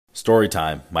Story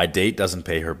time. My date doesn't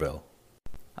pay her bill.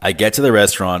 I get to the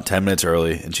restaurant 10 minutes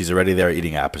early and she's already there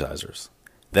eating appetizers.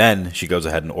 Then she goes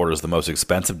ahead and orders the most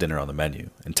expensive dinner on the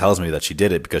menu and tells me that she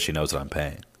did it because she knows that I'm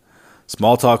paying.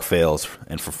 Small talk fails,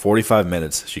 and for 45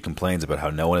 minutes she complains about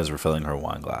how no one is refilling her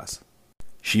wine glass.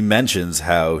 She mentions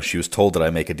how she was told that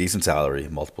I make a decent salary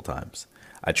multiple times.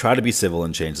 I try to be civil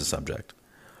and change the subject.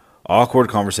 Awkward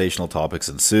conversational topics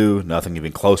ensue, nothing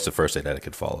even close to first date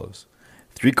etiquette follows.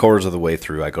 3/4 of the way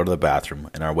through, I go to the bathroom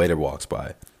and our waiter walks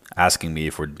by, asking me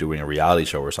if we're doing a reality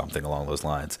show or something along those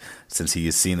lines, since he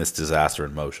has seen this disaster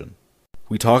in motion.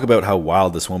 We talk about how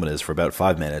wild this woman is for about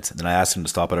 5 minutes, and then I ask him to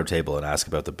stop at our table and ask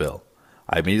about the bill.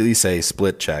 I immediately say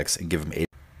split checks and give him 8.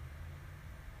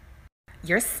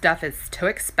 Your stuff is too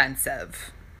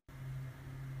expensive.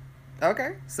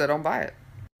 Okay, so don't buy it.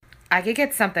 I could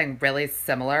get something really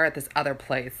similar at this other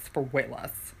place for way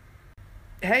less.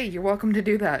 Hey, you're welcome to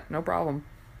do that. No problem.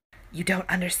 You don't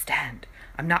understand.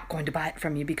 I'm not going to buy it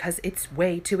from you because it's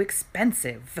way too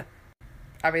expensive.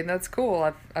 I mean, that's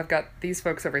cool. I've got these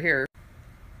folks over here.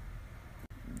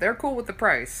 They're cool with the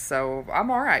price, so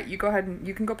I'm all right. You go ahead and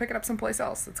you can go pick it up someplace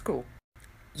else. It's cool.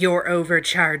 You're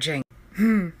overcharging.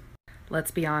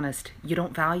 Let's be honest. You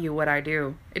don't value what I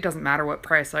do. It doesn't matter what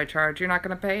price I charge. You're not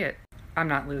going to pay it. I'm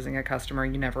not losing a customer.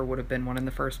 You never would have been one in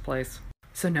the first place.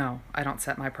 So no, I don't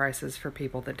set my prices for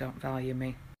people that don't value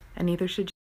me. And neither should you.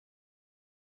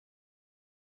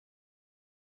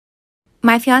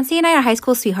 My fiancé and I are high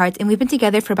school sweethearts, and we've been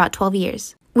together for about 12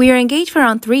 years. We were engaged for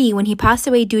around 3 when he passed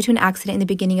away due to an accident in the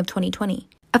beginning of 2020.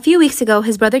 A few weeks ago,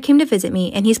 his brother came to visit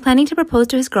me, and he's planning to propose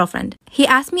to his girlfriend. He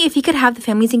asked me if he could have the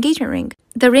family's engagement ring.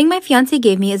 The ring my fiancé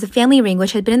gave me is a family ring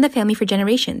which had been in the family for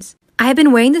generations. I have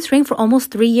been wearing this ring for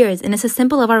almost 3 years, and it's a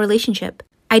symbol of our relationship.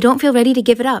 I don't feel ready to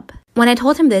give it up. When I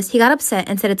told him this, he got upset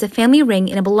and said it's a family ring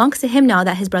and it belongs to him now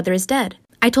that his brother is dead.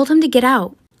 I told him to get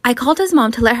out. I called his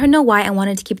mom to let her know why I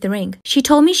wanted to keep the ring. She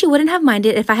told me she wouldn't have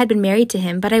minded if I had been married to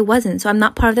him, but I wasn't, so I'm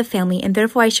not part of the family, and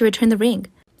therefore I should return the ring.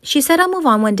 She said I'll move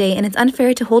on one day, and it's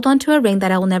unfair to hold on to a ring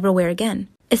that I will never wear again,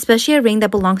 especially a ring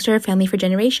that belongs to her family for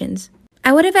generations.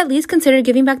 I would have at least considered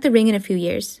giving back the ring in a few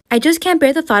years. I just can't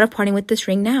bear the thought of parting with this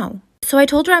ring now. So I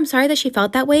told her I'm sorry that she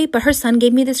felt that way, but her son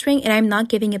gave me this ring and I'm not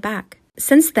giving it back.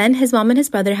 Since then, his mom and his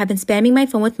brother have been spamming my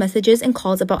phone with messages and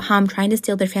calls about how I'm trying to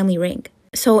steal their family ring.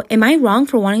 So am I wrong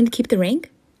for wanting to keep the ring?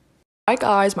 Hi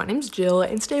guys, my name's Jill,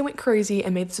 and today I went crazy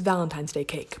and made this Valentine's Day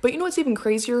cake. But you know what's even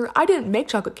crazier? I didn't make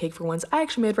chocolate cake for once, I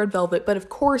actually made red velvet, but of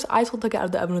course I still took it out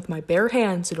of the oven with my bare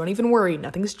hands, so don't even worry,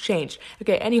 nothing's changed.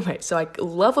 Okay, anyway, so I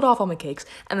leveled off all my cakes,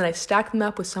 and then I stacked them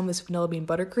up with some of this vanilla bean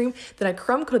buttercream, then I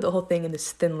crumb coated the whole thing in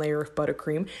this thin layer of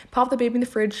buttercream, popped the baby in the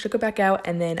fridge, took it back out,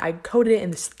 and then I coated it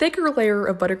in this thicker layer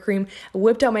of buttercream,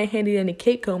 whipped out my handy dandy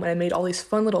cake comb, and I made all these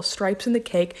fun little stripes in the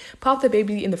cake, popped the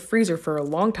baby in the freezer for a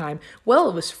long time. While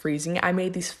it was freezing, I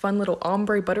made these fun little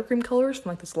ombre buttercream colors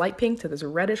from like this light pink to this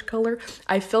reddish color.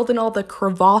 I filled in all the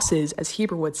crevasses, as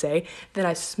Heber would say. Then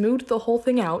I smoothed the whole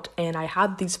thing out, and I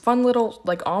had these fun little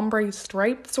like ombre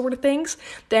stripe sort of things.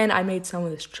 Then I made some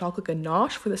of this chocolate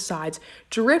ganache for the sides,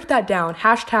 dripped that down,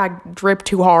 hashtag drip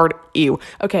too hard, ew.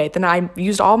 Okay, then I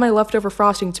used all my leftover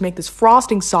frosting to make this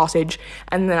frosting sausage,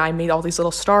 and then I made all these little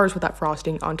stars with that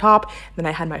frosting on top. Then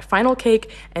I had my final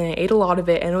cake, and I ate a lot of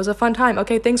it, and it was a fun time.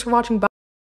 Okay, thanks for watching, bye.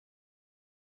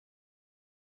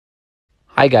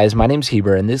 Hi guys, my name's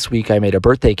Heber, and this week I made a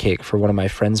birthday cake for one of my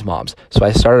friend's moms. So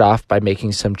I started off by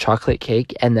making some chocolate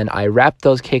cake, and then I wrapped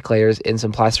those cake layers in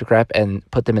some plastic wrap and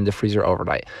put them in the freezer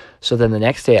overnight. So then the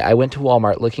next day I went to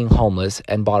Walmart looking homeless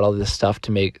and bought all this stuff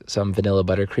to make some vanilla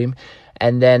buttercream.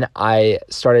 And then I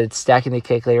started stacking the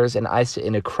cake layers and iced it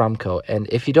in a crumb coat. And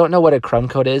if you don't know what a crumb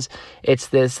coat is, it's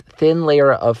this thin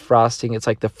layer of frosting. It's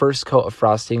like the first coat of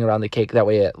frosting around the cake. That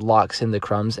way it locks in the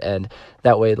crumbs, and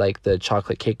that way like the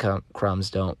chocolate cake crumbs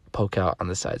don't poke out on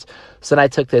the sides. So then I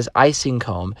took this icing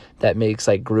comb that makes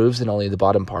like grooves in only the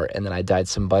bottom part, and then I dyed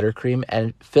some buttercream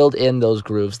and filled in those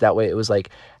grooves. That way it was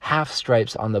like half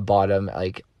stripes on the bottom,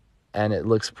 and it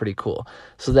looks pretty cool.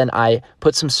 So then I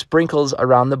put some sprinkles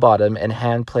around the bottom and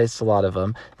hand placed a lot of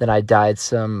them. Then I dyed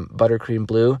some buttercream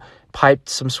blue, piped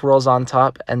some swirls on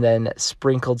top, and then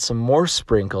sprinkled some more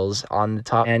sprinkles on the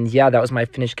top. And yeah, that was my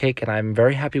finished cake, and I'm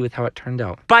very happy with how it turned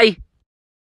out. Bye!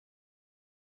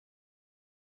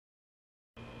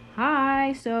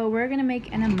 Hi, so we're gonna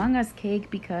make an Among Us cake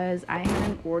because I had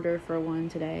an order for one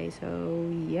today. So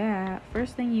yeah,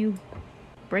 first thing, you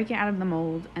break it out of the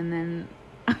mold, and then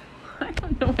I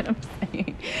don't know what I'm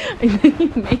saying. I think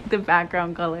you make the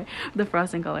background color, the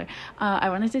frosting color. I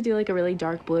wanted to do like a really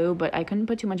dark blue, but I couldn't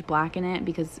put too much black in it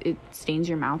because it stains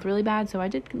your mouth really bad. So I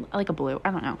did like a blue.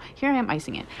 I don't know. Here I am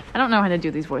icing it. I don't know how to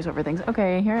do these voiceover things.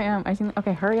 Okay, here I am icing.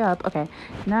 Okay, hurry up. Okay,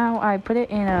 now I put it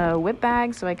in a whip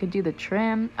bag so I could do the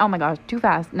trim. Oh my gosh, too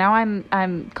fast. Now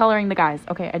I'm coloring the guys.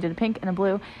 Okay, I did a pink and a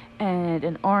blue and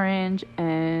an orange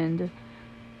and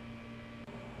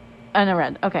a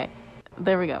red. Okay,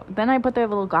 there we go. Then I put their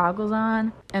little goggles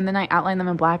on, and then I outline them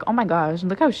in black. Oh my gosh,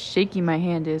 look how shaky my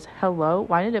hand is. Hello?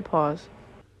 Why did it pause?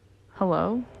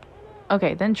 Hello?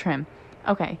 Okay, then trim.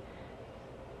 Okay.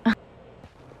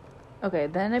 Okay,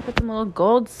 then I put some little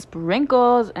gold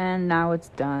sprinkles, and now it's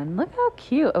done. Look how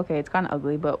cute. Okay, it's kind of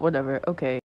ugly, but whatever.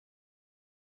 Okay.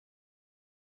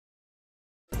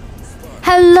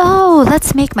 Hello,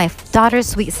 let's make my daughter's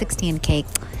sweet 16 cake.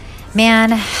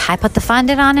 Man, I put the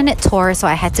fondant on and it tore, so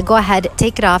I had to go ahead,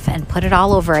 take it off, and put it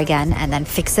all over again, and then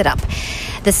fix it up.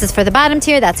 This is for the bottom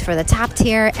tier, that's for the top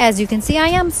tier. As you can see, I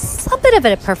am a bit of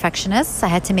a perfectionist. I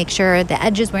had to make sure the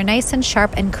edges were nice and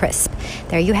sharp and crisp.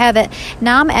 There you have it.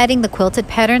 Now I'm adding the quilted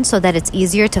pattern so that it's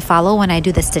easier to follow when I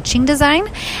do the stitching design,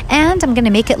 and I'm going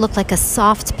to make it look like a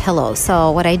soft pillow.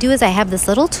 So what I do is I have this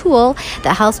little tool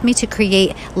that helps me to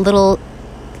create little,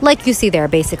 like you see there,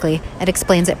 basically. It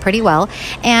explains it pretty well.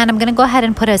 And I'm going to go ahead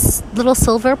and put a little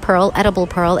silver pearl, edible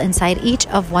pearl, inside each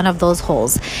of one of those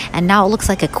holes. And now it looks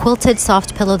like a quilted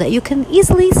soft pillow that you can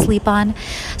easily sleep on.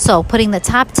 So putting the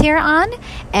top tier on,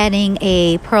 adding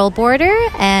a pearl border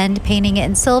and painting it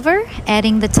in silver,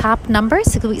 adding the top number,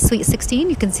 Sweet 16.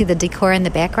 You can see the decor in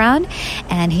the background.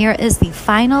 And here is the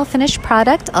final finished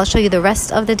product. I'll show you the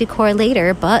rest of the decor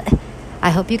later, but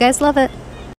I hope you guys love it.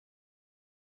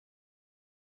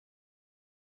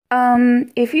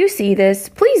 If you see this,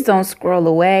 please don't scroll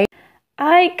away.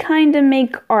 I kind of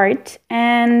make art,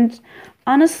 and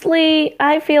honestly,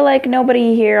 I feel like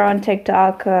nobody here on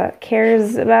TikTok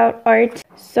cares about art.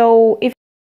 So if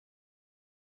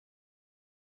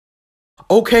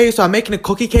Okay, so I'm making a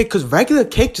cookie cake because regular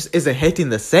cake just isn't hitting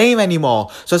the same anymore.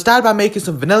 So I started by making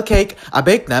some vanilla cake. I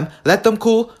baked them, let them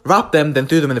cool, wrapped them, then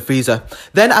threw them in the freezer.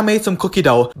 Then I made some cookie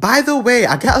dough. By the way,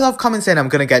 I get a lot of comments saying I'm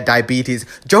gonna get diabetes.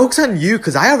 Joke's on you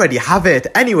because I already have it.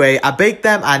 Anyway, I baked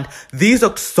them and these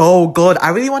look so good. I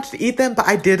really wanted to eat them, but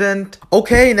I didn't.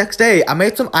 Okay, next day, I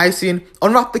made some icing,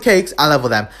 unwrapped the cakes, and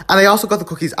leveled them. And I also got the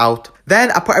cookies out.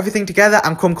 Then I put everything together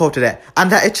and crumb coated it and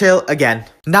let it chill again.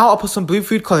 Now I'll put some blue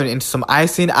food colouring into some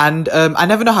icing, and I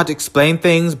never know how to explain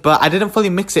things, but I didn't fully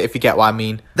mix it if you get what I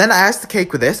mean. Then I iced the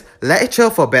cake with this, let it chill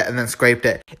for a bit, and then scraped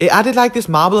it. It added like this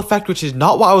marble effect, which is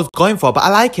not what I was going for, but I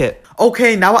like it.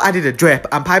 Okay, now I added a drip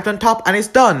and piped on top and it's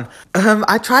done.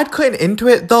 I tried cutting into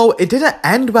it though, it didn't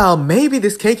end well. Maybe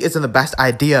this cake isn't the best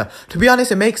idea. To be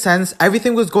honest, it makes sense.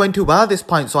 Everything was going too well at this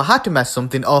point, so I had to mess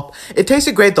something up. It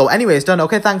tasted great though. Anyway, it's done.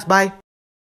 Okay, thanks, bye.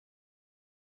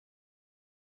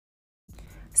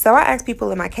 So I asked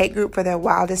people in my cake group for their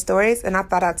wildest stories, and I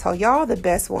thought I'd tell y'all the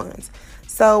best ones.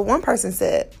 So one person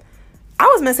said, I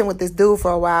was messing with this dude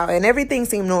for a while and everything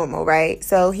seemed normal, right?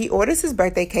 So he orders his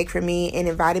birthday cake for me and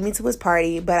invited me to his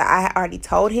party, but I had already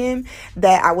told him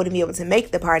that I wouldn't be able to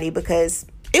make the party because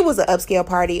it was an upscale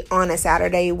party on a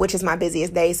Saturday, which is my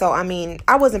busiest day. So, I mean,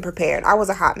 I wasn't prepared. I was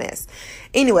a hot mess.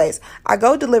 Anyways, I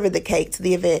go deliver the cake to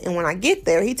the event. And when I get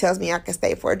there, he tells me I can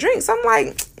stay for a drink. So I'm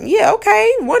like, yeah,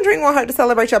 okay. One drink won't hurt to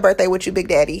celebrate your birthday with you, Big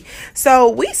Daddy. So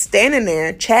we standing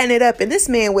there chatting it up. And this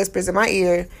man whispers in my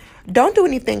ear, don't do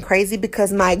anything crazy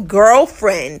because my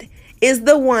girlfriend is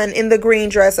the one in the green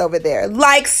dress over there.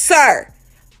 Like, sir,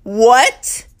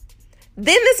 what?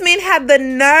 Then this man had the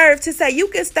nerve to say, you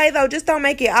can stay though, just don't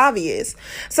make it obvious.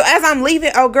 So as I'm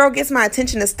leaving, girl gets my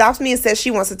attention and stops me and says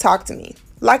she wants to talk to me.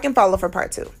 Like and follow for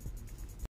part 2.